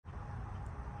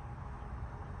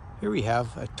Here we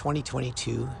have a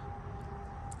 2022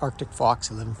 Arctic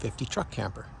Fox 1150 truck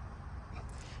camper.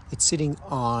 It's sitting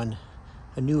on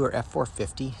a newer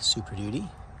F450 Super Duty.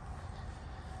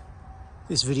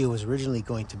 This video was originally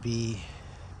going to be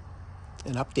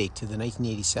an update to the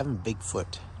 1987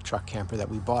 Bigfoot truck camper that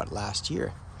we bought last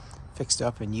year. Fixed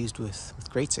up and used with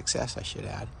great success, I should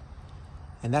add.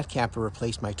 And that camper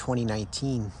replaced my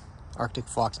 2019 Arctic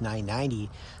Fox 990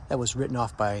 that was written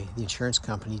off by the insurance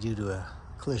company due to a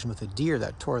collision with a deer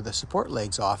that tore the support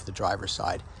legs off the driver's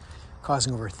side,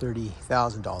 causing over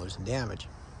 $30,000 in damage.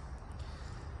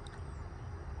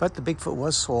 But the Bigfoot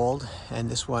was sold,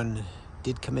 and this one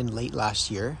did come in late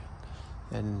last year,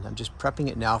 and I'm just prepping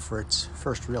it now for its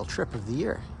first real trip of the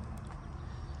year.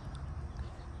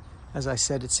 As I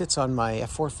said, it sits on my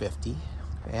F450,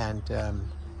 and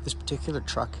this particular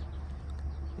truck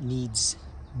needs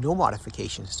no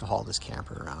modifications to haul this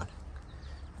camper around.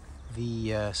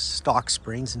 The stock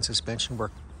springs and suspension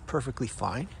work perfectly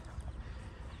fine,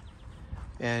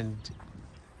 and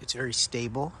it's very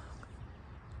stable.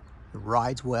 It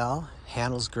rides well,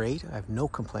 handles great. I have no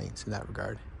complaints in that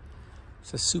regard.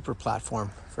 It's a super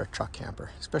platform for a truck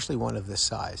camper, especially one of this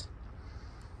size.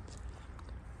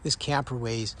 This camper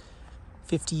weighs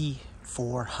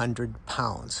 5,400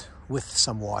 pounds with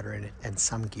some water in it and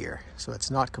some gear, so it's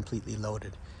not completely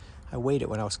loaded. I weighed it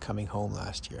when I was coming home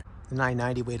last year. The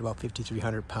 990 weighed about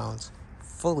 5,300 pounds,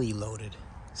 fully loaded.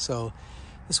 So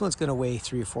this one's gonna weigh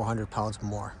 300 or 400 pounds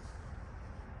more.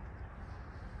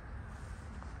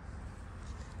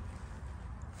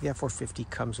 The F450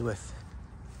 comes with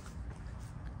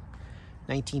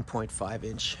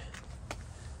 19.5-inch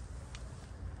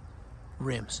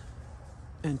rims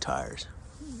and tires.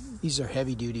 These are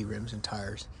heavy-duty rims and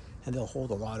tires, and they'll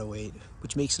hold a lot of weight,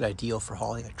 which makes it ideal for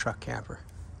hauling a truck camper.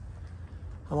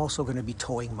 I'm also going to be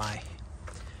towing my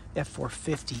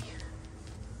F450,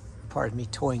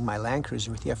 towing my Land Cruiser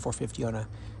with the F450 on a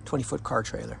 20-foot car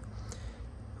trailer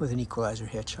with an equalizer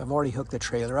hitch. I've already hooked the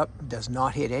trailer up. It does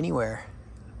not hit anywhere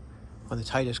on the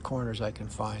tightest corners I can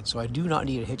find, so I do not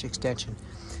need a hitch extension.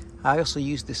 I also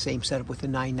used the same setup with the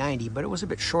 990, but it was a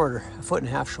bit shorter, a foot and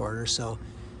a half shorter, so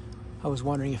I was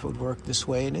wondering if it would work this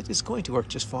way, and it is going to work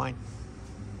just fine.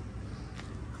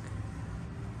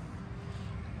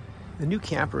 The new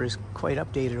camper is quite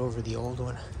updated over the old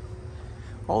one.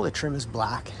 All the trim is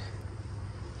black.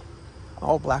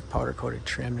 All black powder coated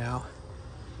trim now.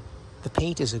 The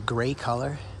paint is a gray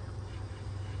color.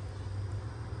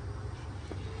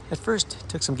 At first, it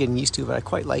took some getting used to, but I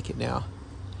quite like it now.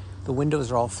 The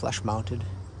windows are all flush mounted.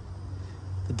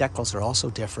 The decals are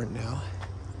also different now.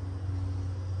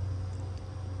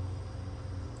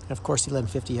 And of course, the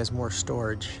 1150 has more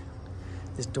storage.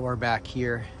 This door back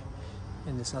here,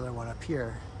 and this other one up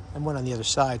here, and one on the other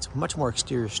side. So much more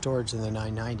exterior storage than the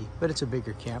 990, but it's a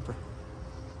bigger camper.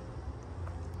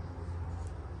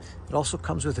 It also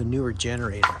comes with a newer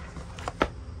generator.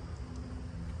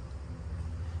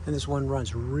 And this one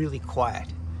runs really quiet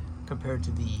compared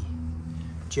to the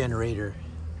generator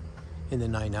in the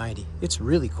 990. It's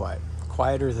really quiet,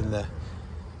 quieter than the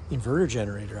inverter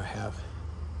generator I have.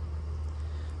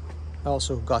 I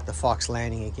also got the Fox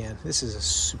landing again. This is a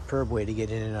superb way to get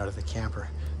in and out of the camper,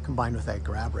 combined with that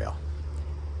grab rail.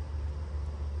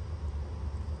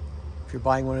 If you're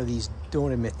buying one of these,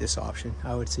 don't omit this option.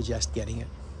 I would suggest getting it.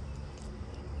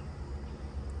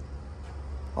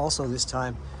 Also this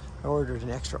time, I ordered an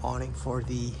extra awning for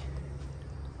the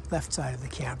left side of the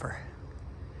camper.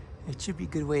 It should be a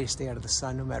good way to stay out of the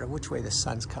sun, no matter which way the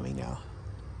sun's coming now.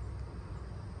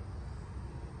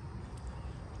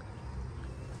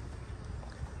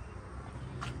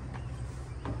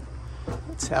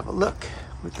 Let's have a look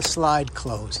with the slide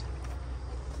closed.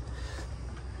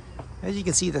 As you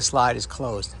can see, the slide is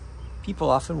closed. People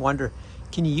often wonder,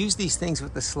 can you use these things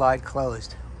with the slide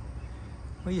closed?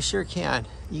 Well, you sure can.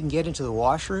 You can get into the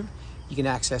washroom, you can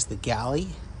access the galley.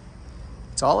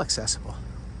 It's all accessible.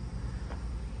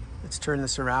 Let's turn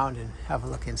this around and have a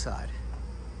look inside.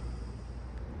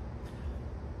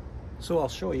 So I'll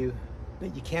show you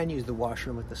that you can use the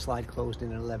washroom with the slide closed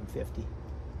in an 1150.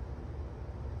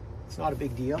 It's not a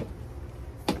big deal.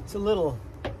 It's a little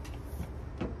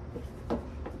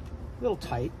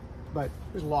tight, but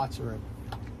there's lots of room.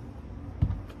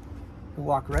 You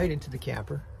walk right into the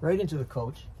camper, right into the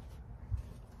coach.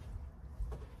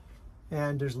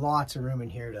 And there's lots of room in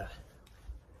here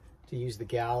to use the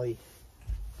galley.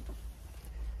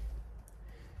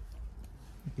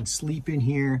 You can sleep in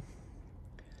here,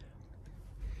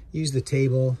 use the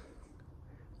table,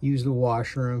 use the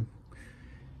washroom.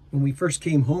 When we first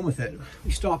came home with it,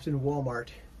 we stopped in Walmart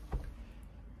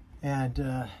and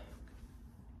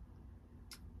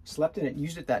slept in it,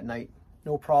 used it that night.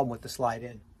 No problem with the slide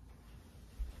in.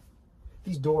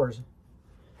 These doors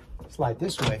slide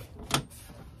this way.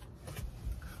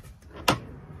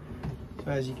 So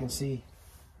as you can see,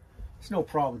 it's no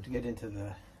problem to get into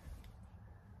the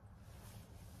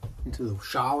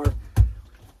shower,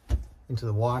 into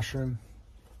the washroom.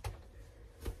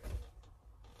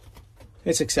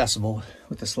 It's accessible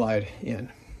with the slide in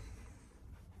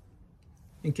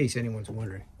case anyone's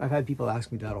wondering. I've had people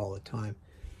ask me that all the time.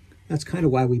 That's kind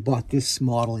of why we bought this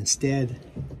model instead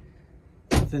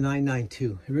of the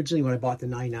 992. Originally when I bought the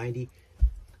 990,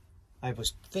 I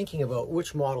was thinking about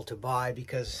which model to buy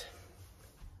because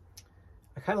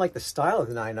I kind of like the style of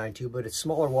the 992, but it's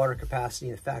smaller water capacity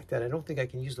and the fact that I don't think I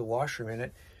can use the washroom in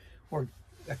it or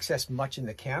access much in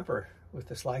the camper with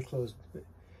the slide closed.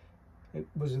 It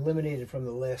was eliminated from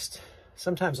the list.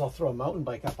 Sometimes I'll throw a mountain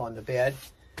bike up on the bed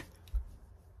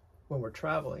when we're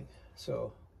traveling,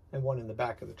 and one in the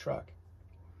back of the truck.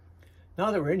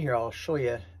 Now that we're in here, I'll show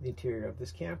you the interior of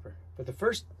this camper. But the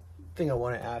first thing I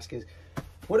want to ask is,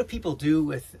 what do people do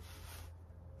with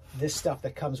this stuff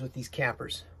that comes with these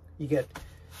campers? You get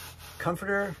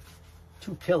comforter,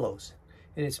 2 pillows,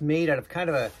 and it's made out of kind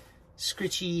of a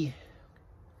scritchy,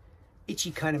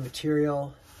 itchy kind of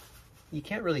material. You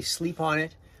can't really sleep on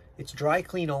it. It's dry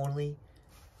clean only.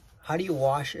 How do you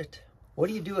wash it? What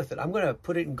do you do with it? I'm going to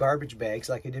put it in garbage bags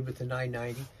like I did with the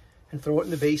 990 and throw it in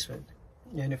the basement.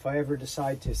 And if I ever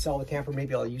decide to sell the camper,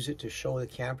 maybe I'll use it to show the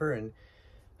camper, and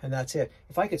that's it.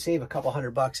 If I could save a couple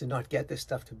 $100 and not get this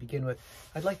stuff to begin with,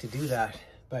 I'd like to do that.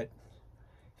 But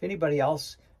if anybody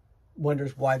else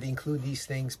wonders why they include these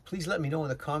things, please let me know in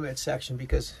the comment section,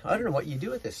 because I don't know what you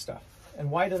do with this stuff. And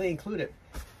why do they include it?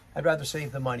 I'd rather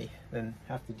save the money than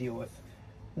have to deal with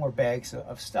more bags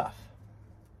of stuff.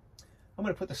 I'm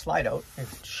going to put the slide out and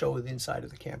show the inside of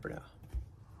the camper now.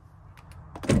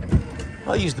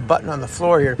 I'll use the button on the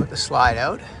floor here to put the slide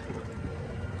out.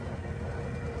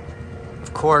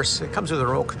 Of course, it comes with a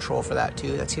remote control for that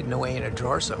too. That's hidden away in a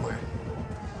drawer somewhere.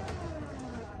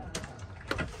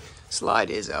 Slide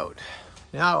is out.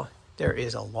 Now there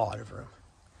is a lot of room.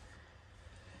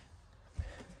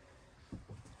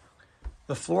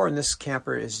 The floor in this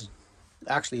camper is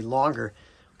actually longer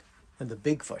than the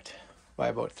Bigfoot by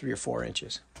about 3 or 4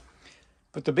 inches.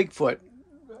 But the Bigfoot,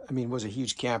 I mean, was a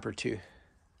huge camper too.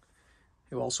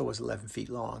 It also was 11 feet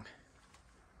long.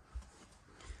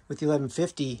 With the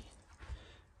 1150,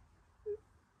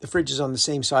 the fridge is on the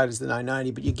same side as the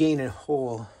 990, but you gain a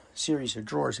whole series of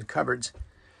drawers and cupboards,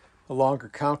 a longer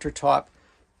countertop,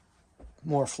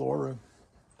 more floor room,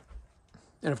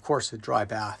 and of course a dry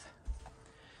bath.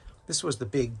 This was the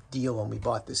big deal when we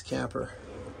bought this camper,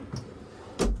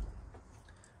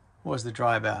 was the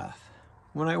dry bath.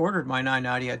 When I ordered my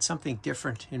 990, I had something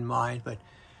different in mind, but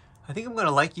I think I'm going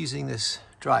to like using this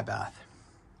dry bath.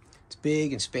 It's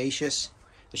big and spacious.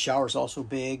 The shower is also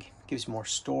big, gives more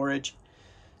storage.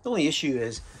 The only issue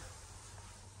is,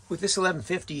 with this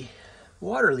 1150,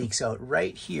 water leaks out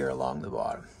right here along the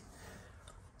bottom.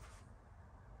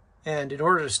 And in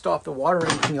order to stop the water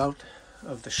leaking out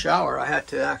of the shower, I had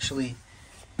to actually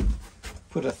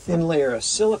put a thin layer of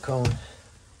silicone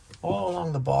all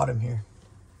along the bottom here,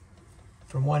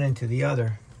 from one end to the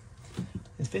other.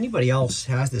 If anybody else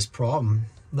has this problem,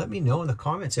 let me know in the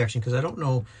comment section, because I don't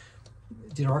know,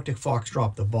 did Arctic Fox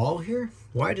drop the ball here?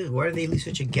 Why do they leave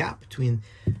such a gap between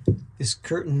this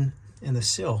curtain and the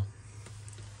sill?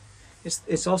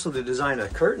 It's also the design of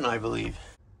the curtain, I believe.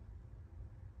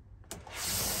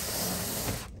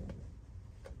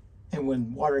 And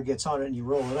when water gets on it and you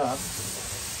roll it up,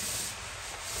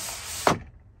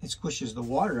 it squishes the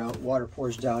water out. Water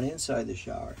pours down inside the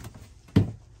shower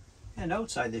and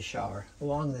outside the shower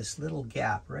along this little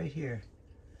gap right here.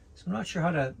 So I'm not sure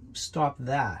how to stop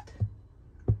that.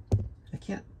 I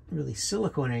can't really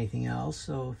silicone anything else,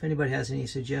 so if anybody has any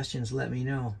suggestions, let me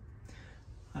know.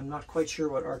 I'm not quite sure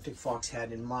what Arctic Fox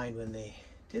had in mind when they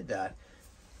did that.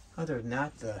 Other than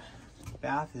that, the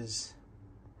bath is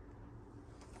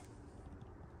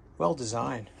well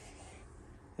designed.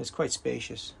 It's quite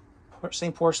spacious.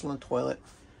 Same porcelain toilet,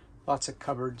 lots of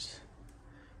cupboards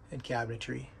and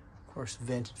cabinetry, of course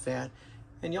vented fan,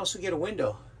 and you also get a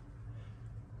window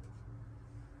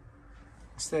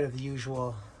instead of the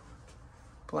usual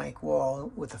blank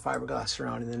wall with the fiberglass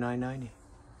surrounding the 990.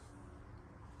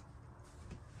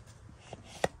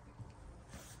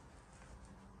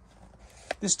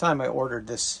 This time I ordered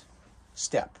this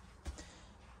step.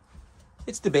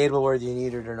 It's debatable whether you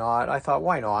need it or not. I thought,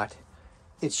 why not?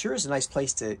 It sure is a nice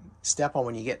place to step on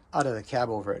when you get out of the cab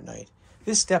over at night.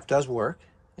 This step does work,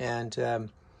 and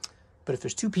but if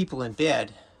there's 2 people in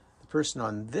bed, the person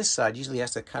on this side usually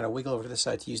has to kind of wiggle over to this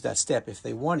side to use that step if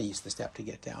they want to use the step to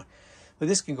get down. But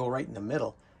this can go right in the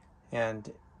middle,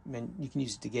 and you can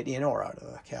use it to get in or out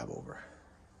of the cab over.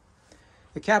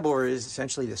 The cab over is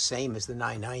essentially the same as the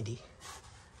 990.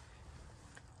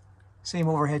 Same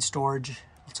overhead storage.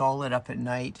 It's all lit up at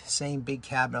night. Same big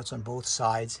cabinets on both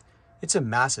sides. It's a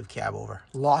massive cab over.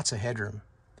 Lots of headroom.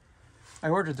 I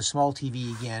ordered the small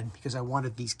TV again because I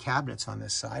wanted these cabinets on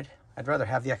this side. I'd rather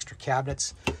have the extra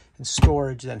cabinets and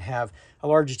storage than have a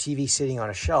larger TV sitting on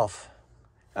a shelf.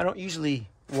 I don't usually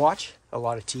watch a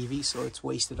lot of TV, so it's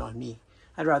wasted on me.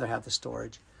 I'd rather have the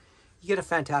storage. You get a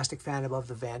fantastic fan above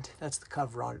the vent. That's the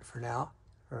cover on it for now,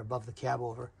 or above the cab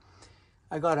over.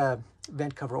 I got a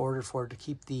vent cover ordered for it to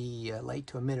keep the light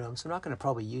to a minimum, so I'm not going to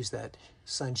probably use that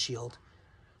sun shield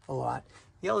a lot.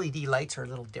 The LED lights are a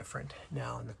little different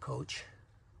now in the coach.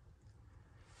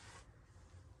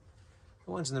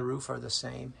 The ones in the roof are the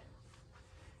same.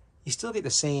 You still get the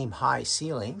same high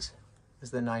ceilings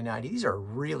as the 990. These are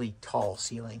really tall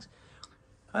ceilings.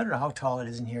 I don't know how tall it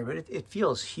is in here, but it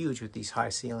feels huge with these high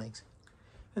ceilings.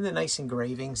 And the nice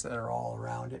engravings that are all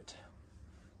around it.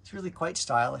 It's really quite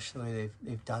stylish the way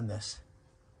they've done this.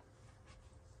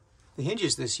 The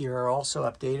hinges this year are also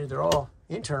updated. They're all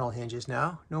internal hinges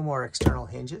now. No more external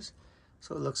hinges.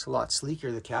 So it looks a lot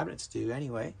sleeker. The cabinets do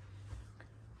anyway.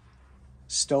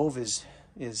 Stove is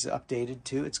updated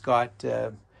too. It's got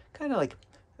kind of like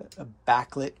a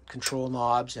backlit control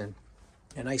knobs and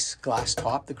a nice glass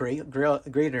top. The grate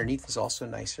underneath is also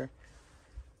nicer.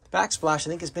 The backsplash I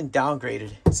think has been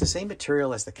downgraded. It's the same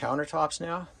material as the countertops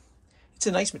now. It's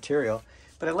a nice material,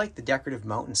 but I like the decorative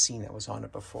mountain scene that was on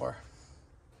it before.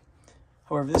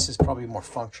 However, this is probably more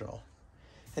functional.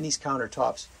 And these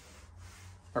countertops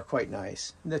are quite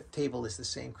nice. And the table is the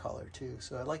same color too,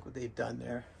 so I like what they've done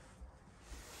there.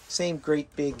 Same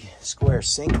great big square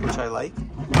sink, which I like.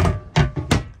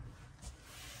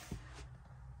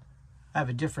 I have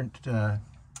a different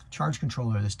charge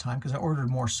controller this time because I ordered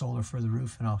more solar for the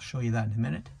roof, and I'll show you that in a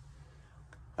minute.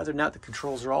 Other than that, the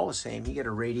controls are all the same. You get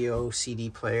a radio, CD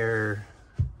player,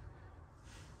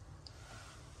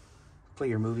 play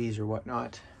your movies or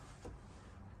whatnot.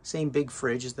 Same big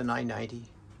fridge as the 990.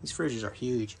 These fridges are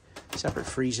huge. Separate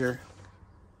freezer.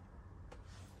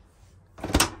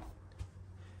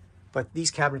 But these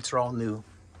cabinets are all new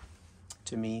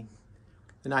to me.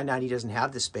 The 990 doesn't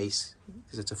have the space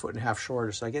because it's 1.5 feet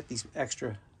shorter, so I get these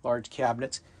extra large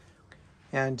cabinets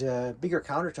and a bigger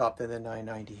countertop than the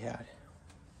 990 had.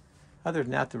 Other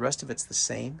than that, the rest of it's the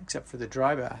same except for the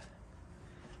dry bath.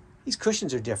 These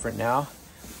cushions are different now.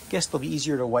 Guess they'll be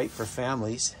easier to wipe for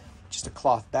families. Just a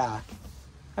cloth back.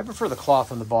 I prefer the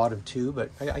cloth on the bottom too, but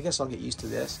I guess I'll get used to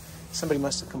this. Somebody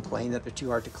must have complained that they're too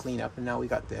hard to clean up, and now we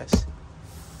got this.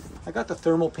 I got the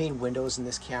thermal pane windows in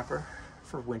this camper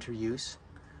for winter use.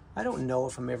 I don't know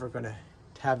if I'm ever going to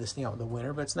have this thing out in the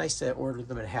winter, but it's nice to order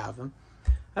them and have them.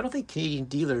 I don't think Canadian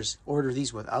dealers order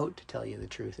these without, to tell you the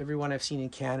truth. Everyone I've seen in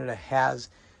Canada has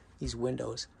these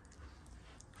windows.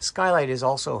 Skylight is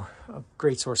also a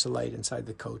great source of light inside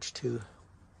the coach too.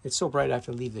 It's so bright I have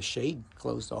to leave the shade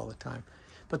closed all the time.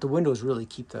 But the windows really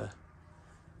keep the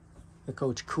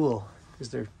coach cool because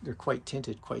they're quite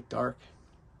tinted, quite dark.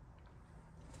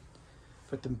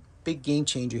 But the big game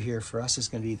changer here for us is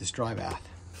going to be this dry bath.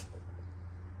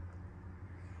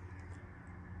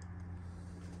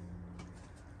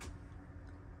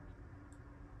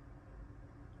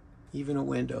 Even a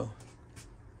window.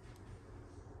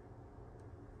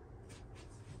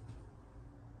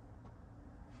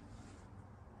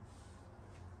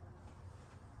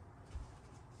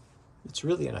 It's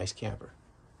really a nice camper.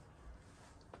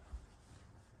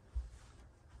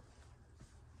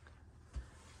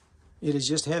 It is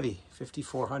just heavy,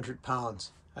 5,400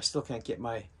 pounds. I still can't get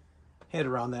my head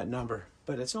around that number,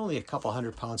 but it's only a couple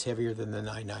hundred pounds heavier than the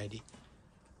 990.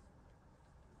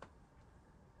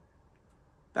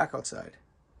 Back outside.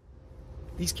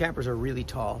 These campers are really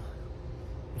tall.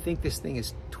 I think this thing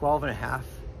is 12.5,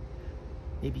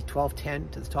 maybe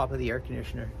 12.10 to the top of the air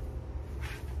conditioner.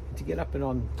 And to get up and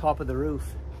on top of the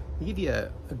roof, they give you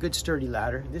a good sturdy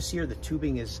ladder. This year the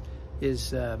tubing is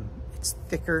it's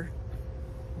thicker.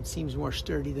 It seems more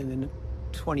sturdy than in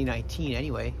 2019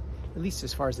 anyway, at least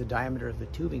as far as the diameter of the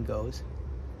tubing goes.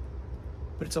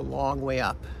 But it's a long way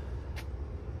up.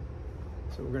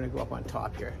 So we're gonna go up on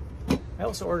top here. I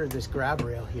also ordered this grab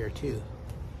rail here too.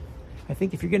 I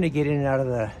think if you're gonna get in and out of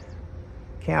the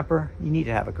camper, you need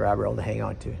to have a grab rail to hang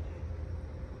on to.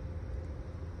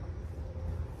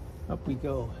 Up we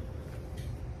go.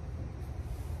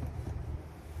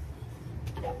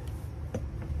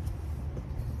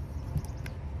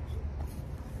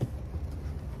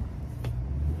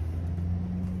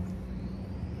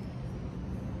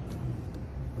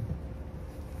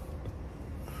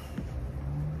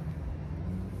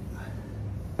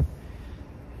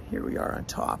 Here we are on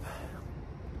top.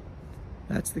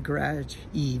 That's the garage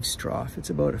eaves trough. It's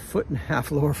about 1.5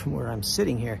 feet lower from where I'm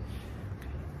sitting here.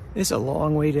 It's a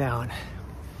long way down.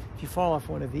 If you fall off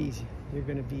one of these, you're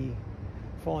going to be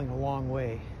falling a long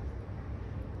way.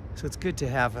 So it's good to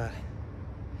have a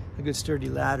good sturdy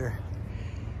ladder.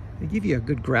 They give you a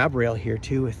good grab rail here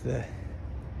too, with the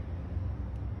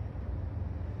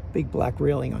big black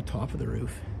railing on top of the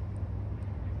roof.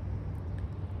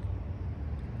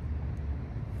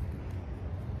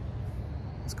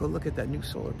 Let's go look at that new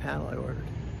solar panel I ordered.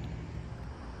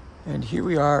 And here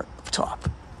we are up top.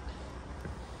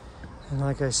 And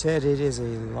like I said, it is a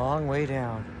long way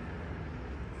down.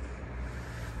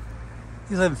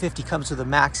 The 1150 comes with a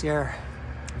Max Air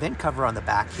vent cover on the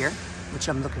back here, which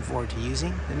I'm looking forward to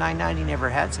using. The 990 never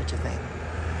had such a thing.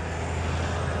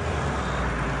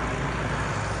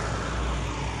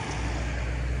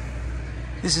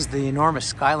 This is the enormous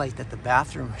skylight that the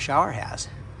bathroom shower has.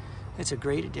 It's a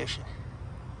great addition.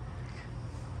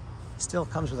 Still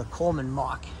comes with a Coleman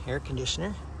Mach air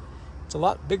conditioner. It's a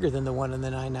lot bigger than the one in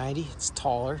the 990. It's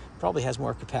taller, probably has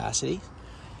more capacity.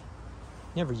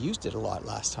 Never used it a lot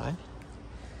last time.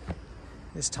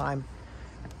 This time,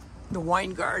 the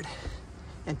wine guard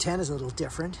antenna is a little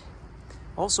different.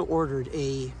 Also ordered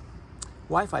a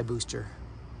Wi-Fi booster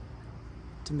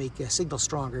to make a signal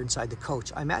stronger inside the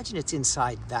coach. I imagine it's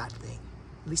inside that thing.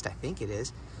 At least I think it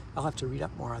is. I'll have to read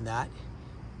up more on that.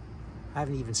 I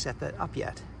haven't even set that up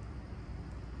yet.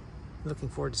 Looking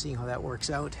forward to seeing how that works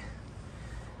out.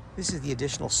 This is the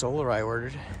additional solar I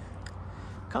ordered.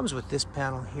 Comes with this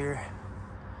panel here.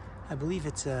 I believe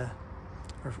it's a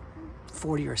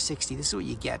 40 or 60. This is what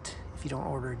you get if you don't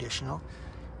order additional.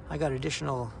 I got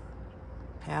additional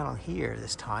panel here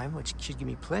this time, which should give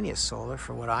me plenty of solar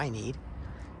for what I need.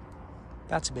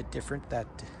 That's a bit different, that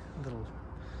little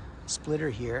splitter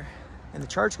here. And the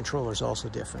charge controller is also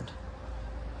different.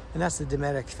 And that's the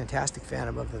Dometic Fantastic fan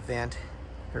above the vent,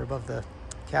 or above the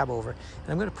cab over. And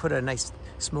I'm going to put a nice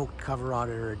smoke cover on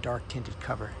it, or a dark tinted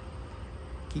cover.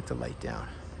 Keep the light down.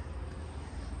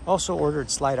 Also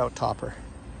ordered slide out topper.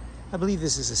 I believe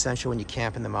this is essential when you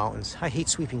camp in the mountains. I hate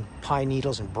sweeping pine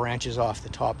needles and branches off the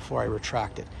top before I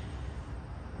retract it.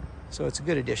 So it's a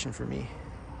good addition for me.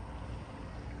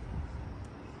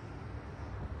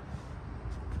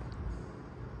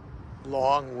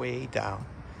 Long way down.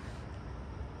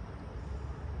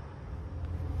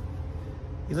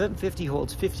 1150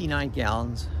 holds 59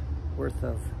 gallons worth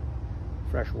of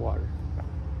fresh water.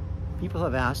 People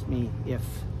have asked me if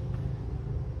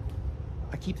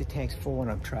I keep the tanks full when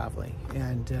I'm traveling,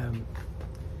 and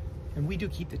we do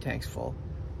keep the tanks full.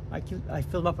 I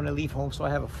fill them up when I leave home, so I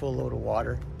have a full load of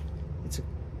water. It's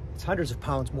hundreds of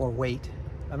pounds more weight.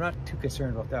 I'm not too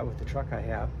concerned about that with the truck I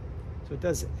have. So it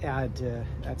does add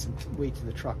some weight to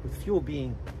the truck. With fuel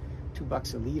being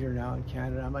 $2 a liter now in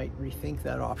Canada, I might rethink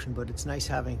that option, but it's nice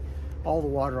having all the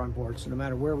water on board, so no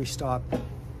matter where we stop,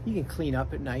 you can clean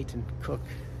up at night and cook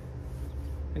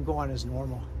and go on as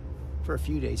normal for a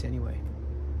few days anyway.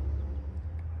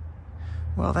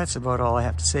 Well, that's about all I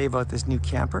have to say about this new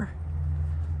camper.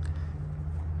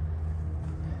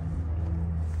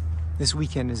 This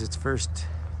weekend is its first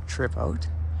trip out.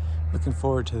 Looking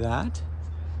forward to that.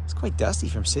 It's quite dusty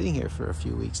from sitting here for a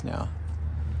few weeks now.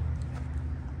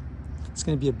 It's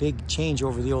going to be a big change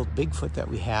over the old Bigfoot that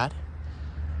we had.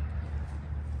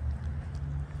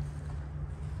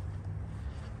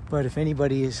 But if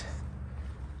anybody is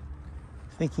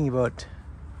thinking about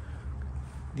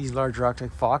these large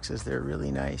Arctic foxes, they're really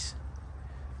nice.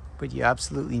 But you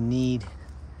absolutely need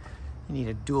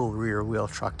a dual rear wheel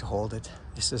truck to hold it.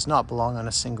 This does not belong on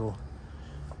a single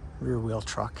rear wheel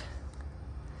truck.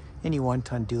 Any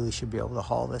 1-ton dually should be able to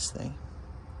haul this thing.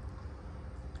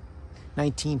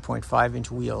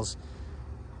 19.5-inch wheels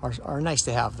are nice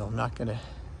to have, though. I'm not going to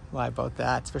lie about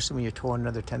that, especially when you're towing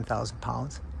another 10,000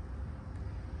 pounds.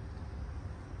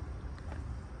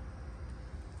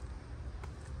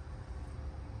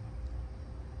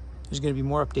 There's going to be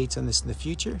more updates on this in the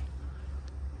future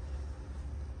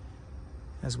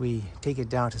as we take it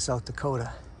down to South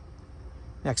Dakota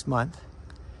next month.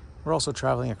 We're also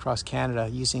traveling across Canada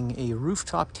using a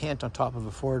rooftop tent on top of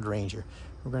a Ford Ranger.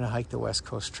 We're going to hike the West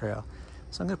Coast Trail.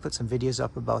 So I'm going to put some videos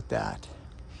up about that.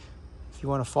 If you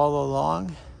want to follow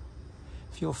along,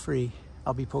 feel free.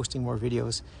 I'll be posting more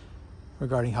videos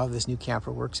regarding how this new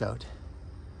camper works out.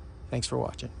 Thanks for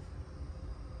watching.